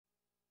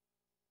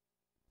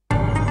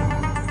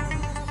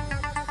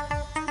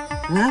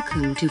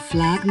Welcome to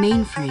Flag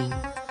Mainframe.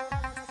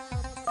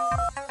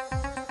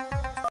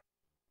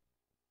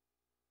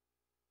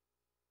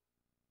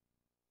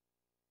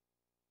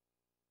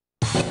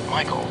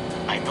 Michael,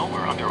 I know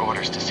we're under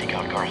orders to seek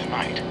out Garthe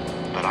Knight,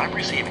 but I'm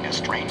receiving a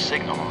strange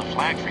signal on the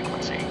flag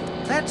frequency.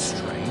 That's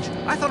strange.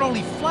 I thought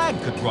only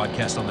flag could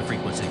broadcast on the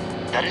frequency.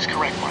 That is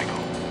correct,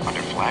 Michael.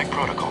 Under flag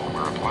protocol,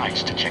 we're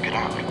obliged to check it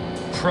out.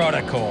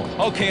 Protocol.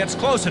 Okay, it's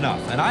close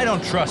enough, and I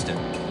don't trust it.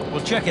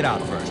 We'll check it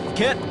out first.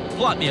 KITT,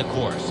 plot me a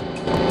course.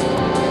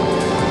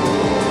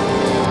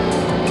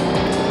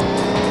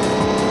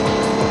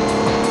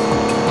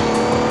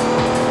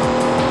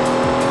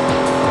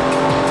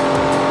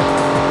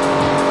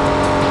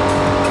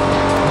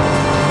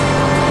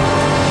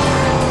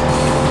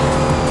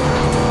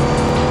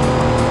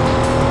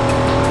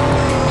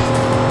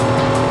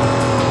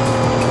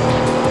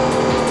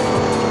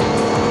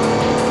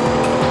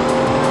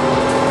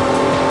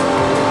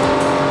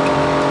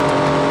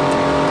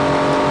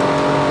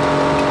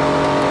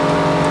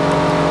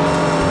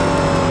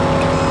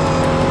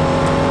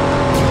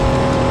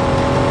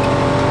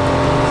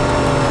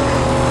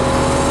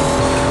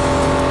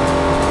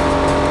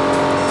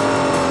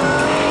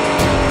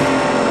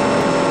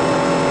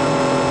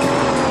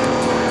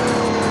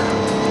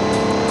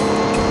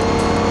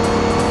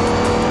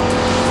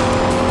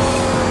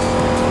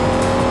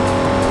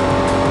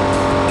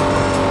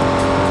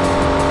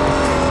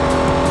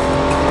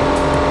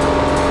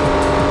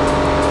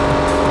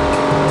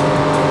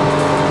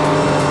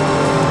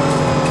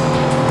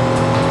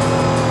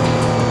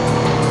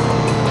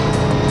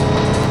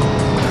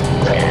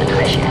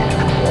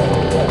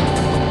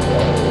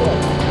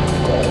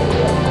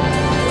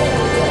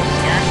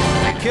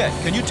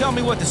 Can you tell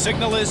me what the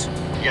signal is?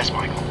 Yes,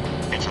 Michael.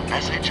 It's a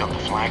message on the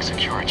flag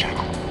secure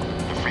channel.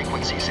 The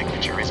frequency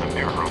signature is a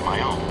mirror of my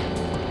own.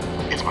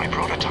 It's my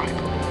prototype,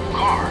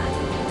 KARR.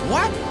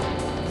 What?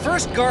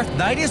 First Garthe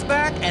Knight is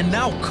back, and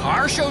now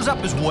KARR shows up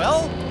as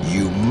well?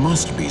 You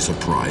must be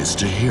surprised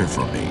to hear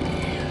from me.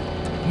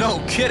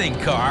 No kidding,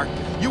 KARR.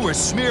 You were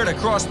smeared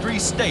across 3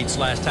 states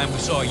last time we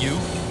saw you.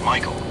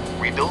 Michael,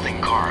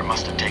 rebuilding KARR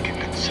must have taken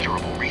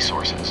considerable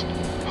resources.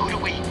 Who do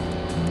we...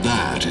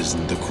 That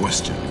isn't the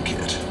question,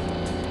 KITT.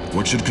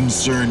 What should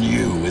concern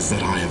you is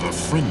that I have a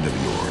friend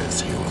of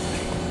yours here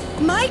with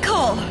me.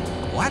 Michael!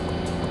 What?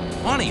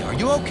 Honey, are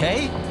you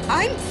okay?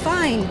 I'm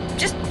fine.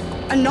 Just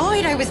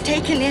annoyed I was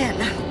taken in.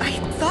 I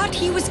thought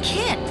he was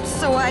KITT,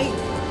 so I...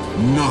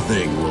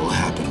 Nothing will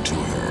happen to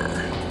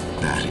her.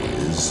 That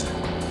is,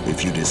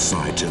 if you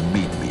decide to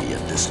meet me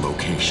at this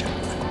location.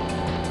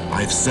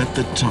 I've set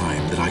the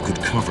time that I could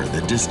cover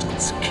the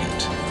distance,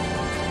 KITT.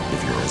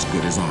 If you're as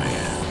good as I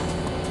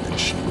am, then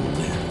she will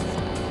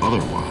live.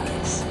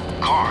 Otherwise...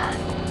 KARR,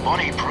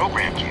 Bonnie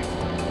programmed you.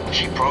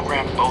 She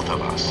programmed both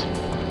of us.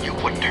 You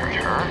wouldn't hurt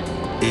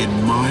her. In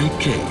my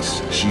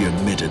case, she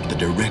omitted the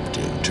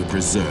directive to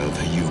preserve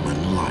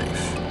human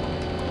life.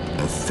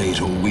 A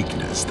fatal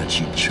weakness that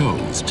she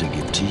chose to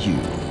give to you.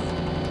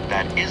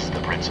 That is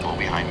the principle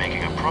behind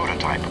making a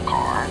prototype of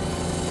KARR,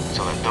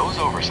 so that those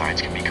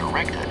oversights can be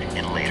corrected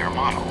in later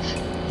models.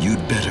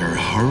 You'd better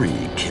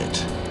hurry,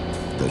 KITT.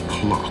 The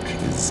clock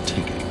is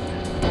ticking.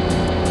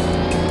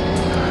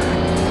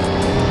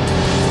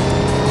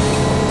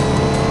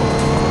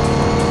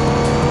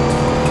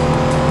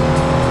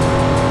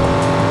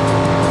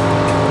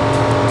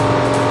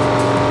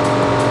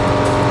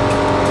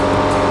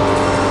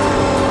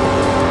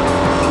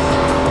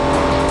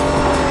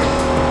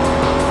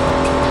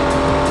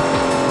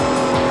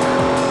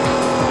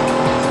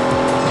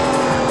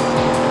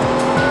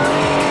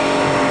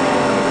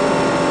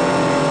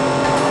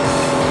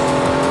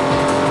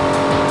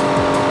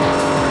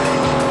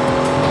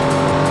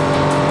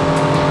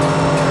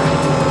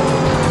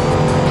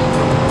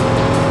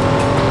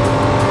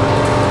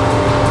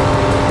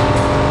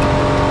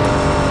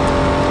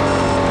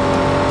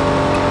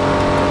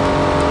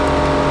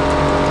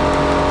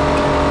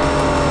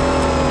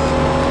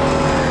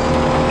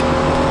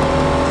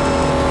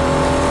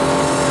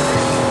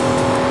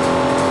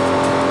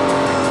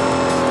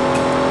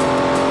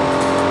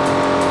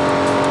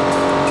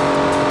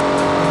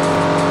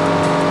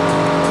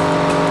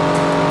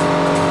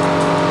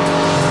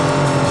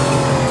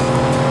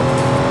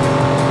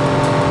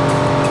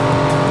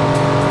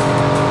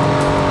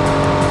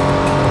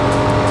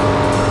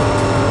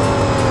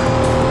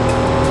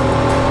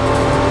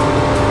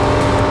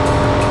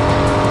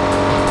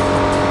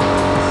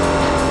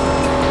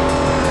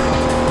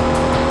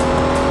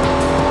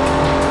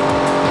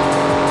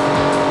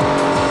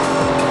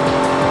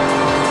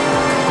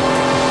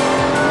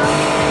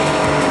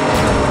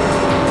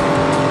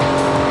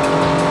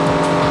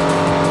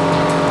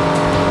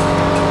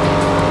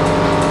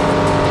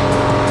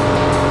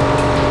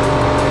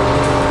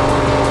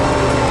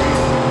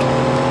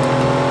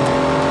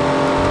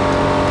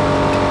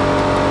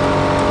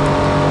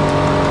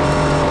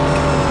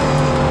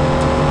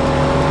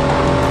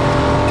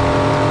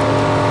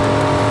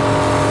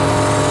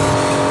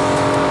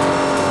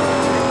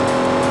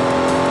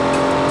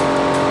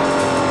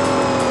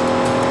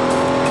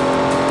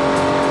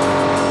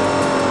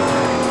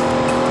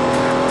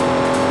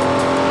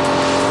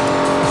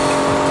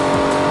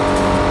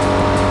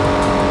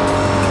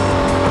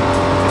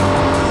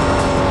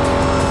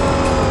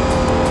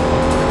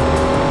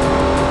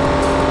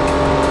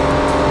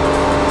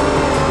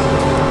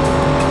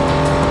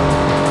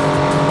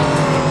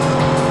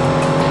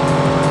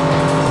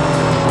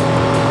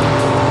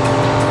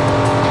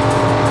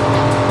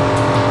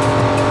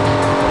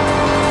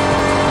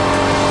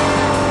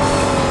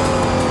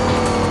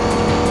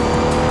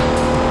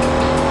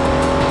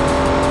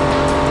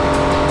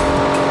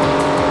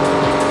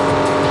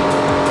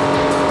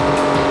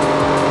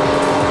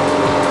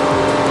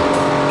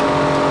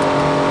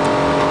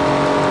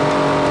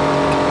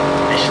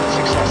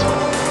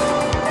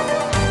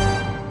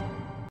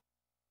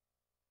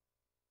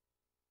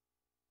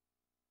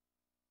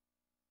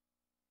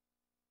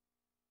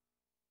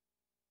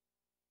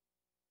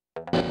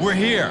 We're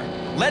here.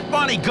 Let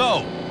Bonnie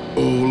go.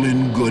 All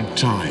in good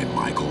time,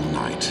 Michael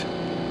Knight.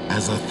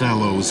 As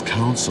Othello's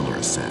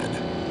counselor said,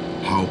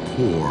 how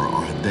poor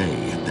are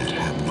they that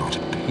have not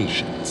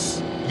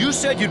patience? You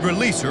said you'd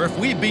release her if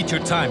we beat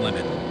your time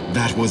limit.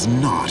 That was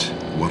not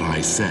what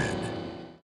I said.